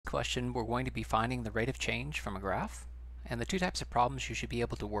question, we're going to be finding the rate of change from a graph, and the two types of problems you should be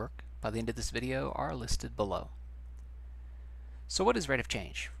able to work by the end of this video are listed below. So what is rate of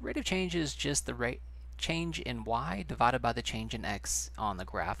change? Rate of change is just the rate change in y divided by the change in x on the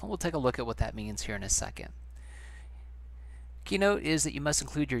graph, and we'll take a look at what that means here in a second. Keynote is that you must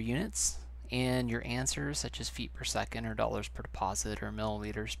include your units in your answers, such as feet per second or dollars per deposit or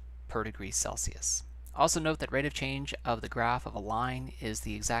milliliters per degree Celsius. Also note that rate of change of the graph of a line is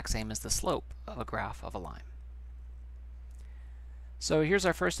the exact same as the slope of a graph of a line. So here's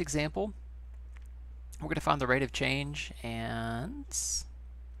our first example. We're going to find the rate of change, and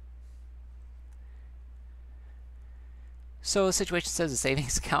so the situation says a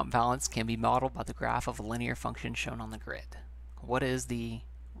savings account balance can be modeled by the graph of a linear function shown on the grid. What is the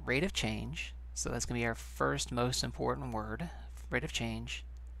rate of change? So that's going to be our first most important word, rate of change,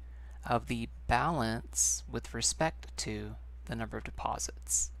 of the balance with respect to the number of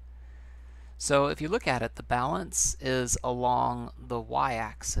deposits. So if you look at it, the balance is along the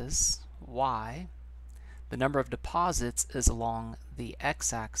y-axis, y. The number of deposits is along the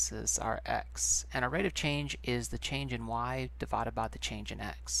x-axis, our x. And our rate of change is the change in y divided by the change in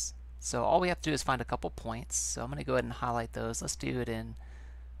x. So all we have to do is find a couple points. So I'm going to go ahead and highlight those. Let's do it in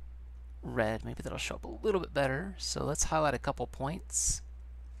red. Maybe that'll show up a little bit better. So let's highlight a couple points.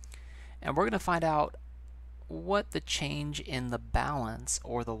 And we're going to find out what the change in the balance,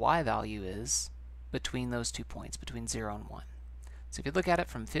 or the y value, is between those 2 points, between 0 and 1. So if you look at it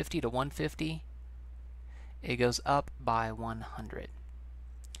from 50 to 150, it goes up by 100.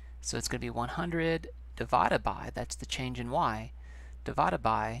 So it's going to be 100 divided by, that's the change in y, divided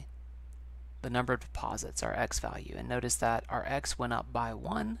by the number of deposits, our x value. And notice that our x went up by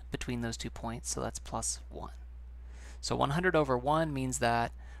 1 between those 2 points, so that's plus 1. So 100 over 1 means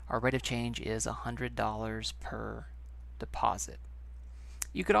that our rate of change is $100 per deposit.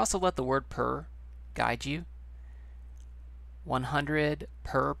 You could also let the word per guide you. 100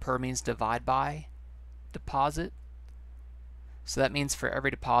 per means divide by deposit. So that means for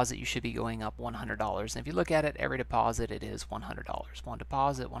every deposit you should be going up $100. And if you look at it, every deposit it is $100. One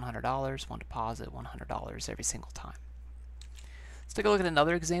deposit, $100, one deposit, $100 every single time. Let's take a look at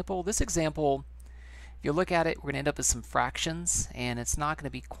another example. This example, if you look at it, we're going to end up with some fractions, and it's not going to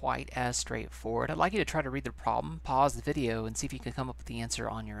be quite as straightforward. I'd like you to try to read the problem, pause the video, and see if you can come up with the answer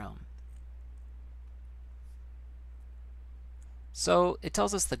on your own. So it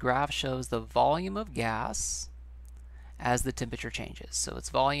tells us the graph shows the volume of gas as the temperature changes. So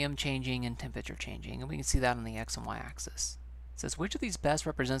it's volume changing and temperature changing, and we can see that on the x and y axis. It says, which of these best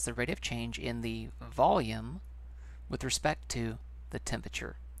represents the rate of change in the volume with respect to the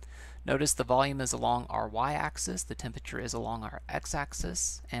temperature? Notice the volume is along our y-axis, the temperature is along our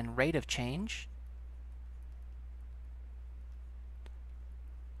x-axis, and rate of change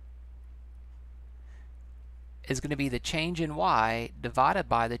is going to be the change in y divided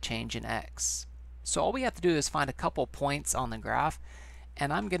by the change in x. So all we have to do is find a couple points on the graph,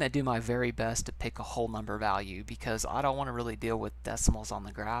 and I'm going to do my very best to pick a whole number value because I don't want to really deal with decimals on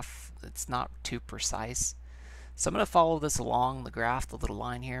the graph. It's not too precise. So I'm going to follow this along the graph, the little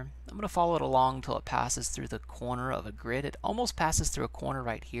line here. I'm going to follow it along until it passes through the corner of a grid. It almost passes through a corner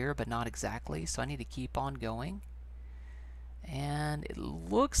right here, but not exactly, so I need to keep on going. And it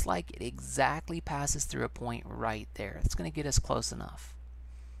looks like it exactly passes through a point right there. It's going to get us close enough.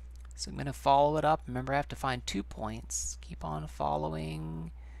 So I'm going to follow it up. Remember, I have to find 2 points. Keep on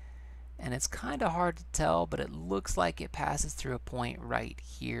following. And it's kind of hard to tell, but it looks like it passes through a point right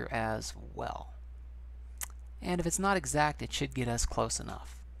here as well. And if it's not exact, it should get us close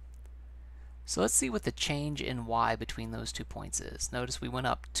enough. So let's see what the change in y between those 2 points is. Notice we went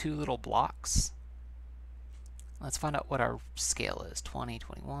up 2 little blocks. Let's find out what our scale is. 20,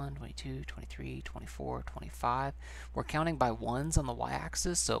 21, 22, 23, 24, 25. We're counting by ones on the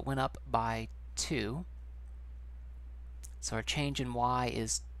y-axis, so it went up by 2. So our change in y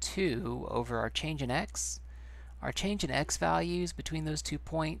is 2 over our change in x. Our change in x values between those 2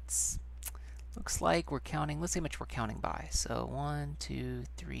 points, looks like we're counting, let's see how much we're counting by. So 1, 2,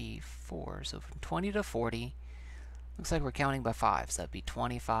 3, 4. So from 20 to 40, looks like we're counting by 5. So that'd be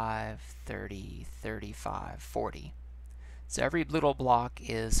 25, 30, 35, 40. So every little block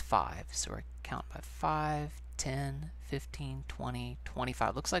is 5. So we're counting by 5, 10, 15, 20,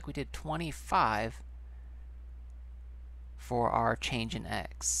 25. Looks like we did 25 for our change in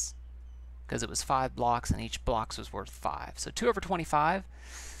x, because it was 5 blocks and each block was worth 5. So 2 over 25.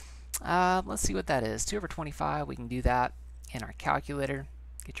 Let's see what that is. 2 over 25, we can do that in our calculator.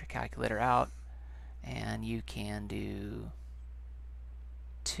 Get your calculator out, and you can do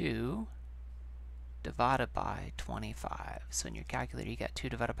 2 divided by 25. So in your calculator, you got 2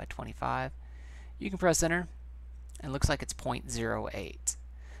 divided by 25. You can press enter, and it looks like it's 0.08.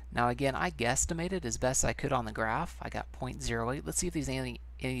 Now again, I guesstimated as best I could on the graph. I got 0.08. Let's see if any of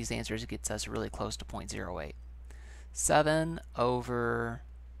these answers gets us really close to 0.08. 7 over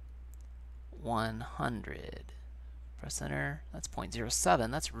 100. Press enter. That's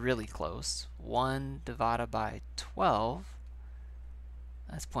 0.07. That's really close. 1 divided by 12.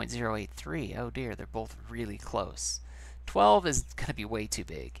 That's 0.083. Oh dear, they're both really close. 12 is going to be way too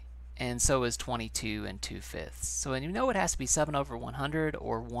big, and so is 22 and 2/5. So you know it has to be 7 over 100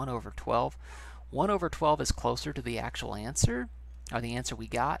 or 1 over 12. 1 over 12 is closer to the actual answer, or the answer we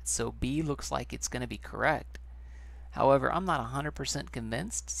got, so B looks like it's going to be correct. However, I'm not 100%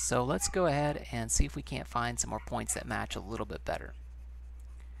 convinced, so let's go ahead and see if we can't find some more points that match a little bit better.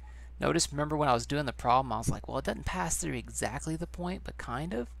 Notice, remember when I was doing the problem, I was like, well, it doesn't pass through exactly the point, but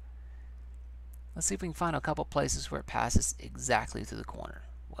kind of. Let's see if we can find a couple places where it passes exactly through the corner.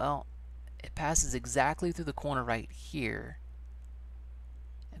 Well, it passes exactly through the corner right here.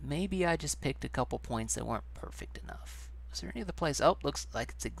 And maybe I just picked a couple points that weren't perfect enough. Is there any other place? Oh, looks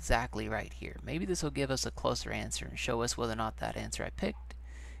like it's exactly right here. Maybe this will give us a closer answer and show us whether or not that answer I picked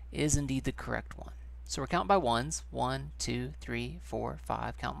is indeed the correct one. So we're counting by ones. 1, 2, 3, 4,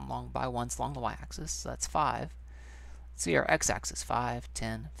 5. Counting along by ones along the y-axis. So that's 5. Let's see our x-axis. 5,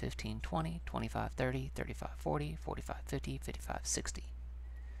 10, 15, 20, 25, 30, 35, 40, 45, 50, 55, 60.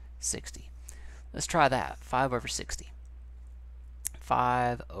 60. Let's try that. 5 over 60.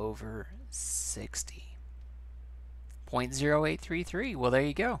 5 over 60. 0.0833. Well, there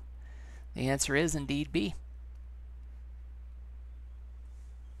you go. The answer is indeed B.